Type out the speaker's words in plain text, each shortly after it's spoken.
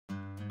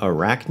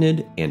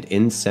Arachnid and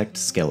insect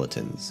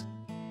skeletons.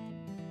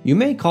 You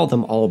may call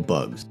them all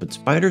bugs, but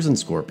spiders and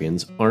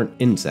scorpions aren't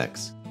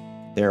insects.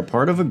 They are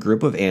part of a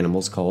group of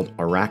animals called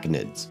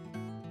arachnids.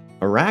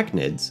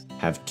 Arachnids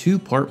have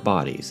 2-part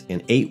bodies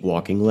and 8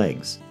 walking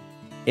legs.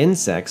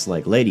 Insects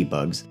like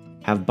ladybugs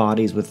have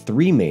bodies with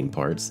 3 main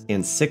parts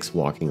and 6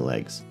 walking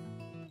legs.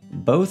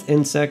 Both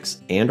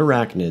insects and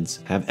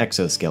arachnids have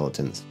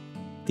exoskeletons.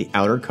 The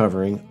outer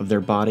covering of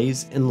their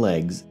bodies and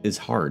legs is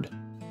hard.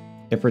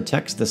 It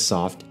protects the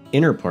soft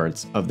inner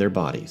parts of their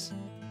bodies.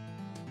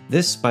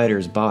 This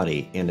spider's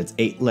body and its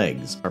 8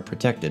 legs are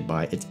protected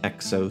by its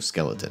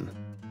exoskeleton.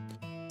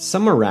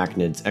 Some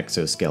arachnids'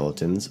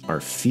 exoskeletons are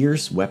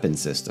fierce weapon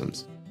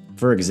systems.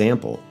 For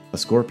example, a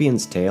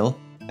scorpion's tail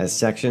has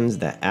sections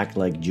that act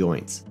like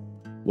joints.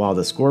 While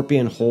the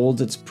scorpion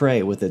holds its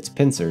prey with its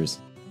pincers,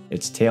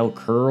 its tail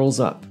curls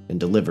up and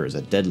delivers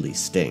a deadly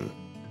sting.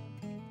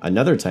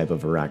 Another type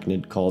of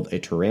arachnid, called a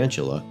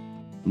tarantula,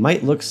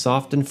 might look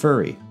soft and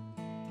furry,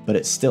 but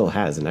it still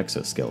has an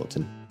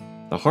exoskeleton.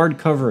 The hard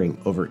covering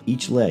over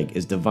each leg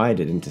is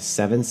divided into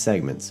 7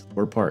 segments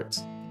or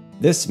parts.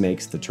 This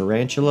makes the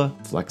tarantula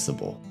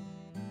flexible.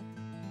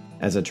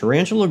 As a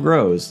tarantula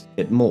grows,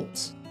 it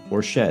molts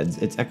or sheds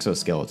its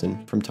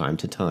exoskeleton from time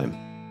to time.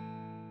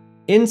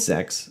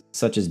 Insects,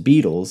 such as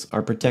beetles,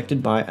 are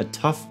protected by a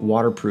tough,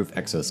 waterproof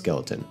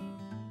exoskeleton.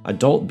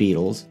 Adult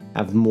beetles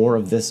have more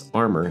of this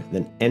armor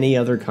than any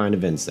other kind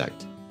of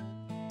insect.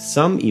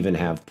 Some even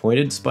have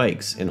pointed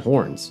spikes and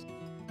horns.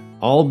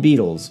 All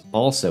beetles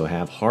also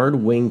have hard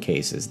wing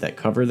cases that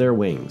cover their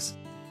wings.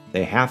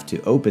 They have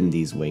to open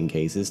these wing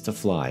cases to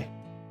fly.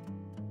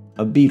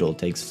 A beetle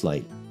takes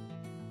flight.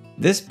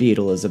 This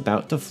beetle is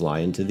about to fly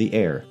into the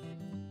air.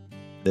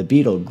 The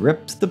beetle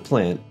grips the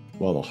plant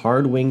while the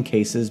hard wing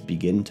cases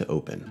begin to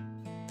open.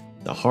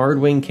 The hard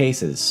wing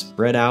cases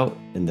spread out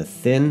and the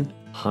thin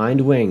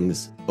hind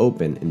wings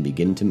open and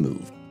begin to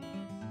move.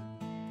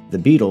 The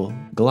beetle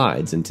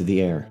glides into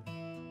the air.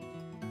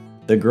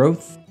 The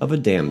growth of a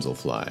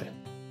damselfly.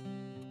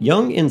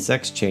 Young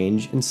insects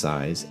change in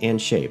size and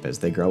shape as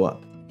they grow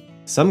up.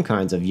 Some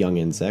kinds of young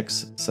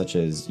insects, such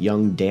as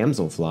young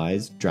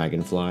damselflies,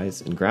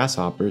 dragonflies, and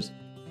grasshoppers,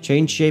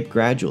 change shape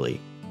gradually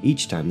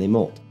each time they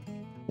molt,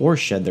 or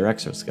shed their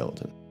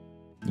exoskeleton.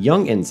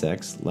 Young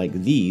insects like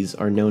these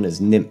are known as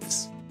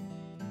nymphs.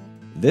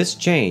 This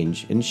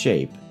change in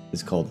shape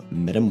is called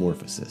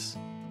metamorphosis.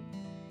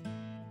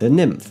 The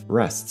nymph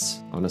rests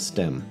on a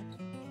stem.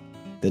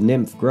 The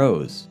nymph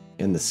grows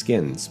and the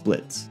skin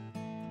splits.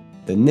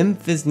 The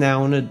nymph is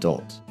now an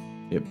adult.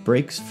 It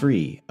breaks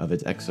free of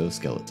its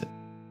exoskeleton.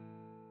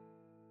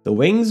 The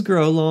wings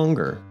grow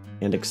longer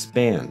and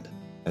expand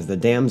as the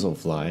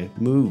damselfly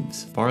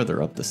moves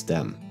farther up the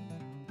stem.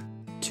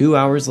 2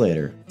 hours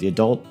later, the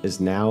adult is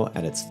now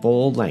at its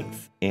full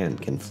length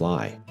and can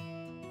fly.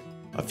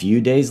 A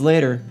few days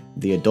later,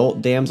 the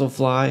adult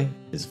damselfly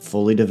is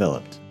fully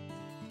developed.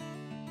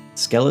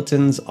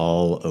 Skeletons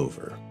all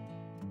over.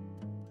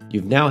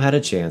 You've now had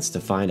a chance to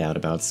find out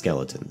about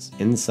skeletons,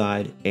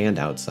 inside and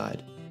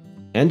outside.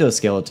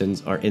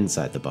 Endoskeletons are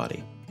inside the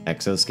body.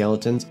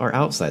 Exoskeletons are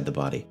outside the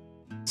body.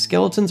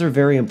 Skeletons are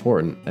very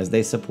important as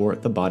they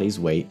support the body's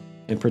weight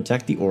and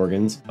protect the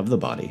organs of the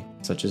body,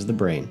 such as the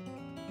brain.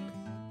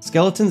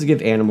 Skeletons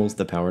give animals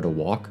the power to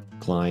walk,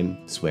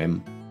 climb,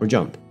 swim, or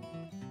jump.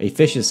 A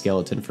fish's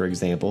skeleton, for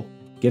example,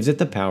 gives it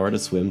the power to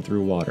swim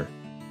through water.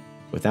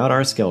 Without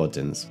our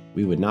skeletons,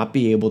 we would not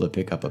be able to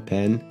pick up a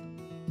pen,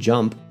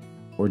 jump,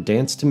 or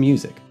dance to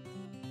music.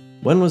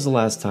 When was the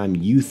last time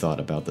you thought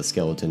about the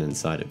skeleton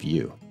inside of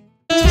you?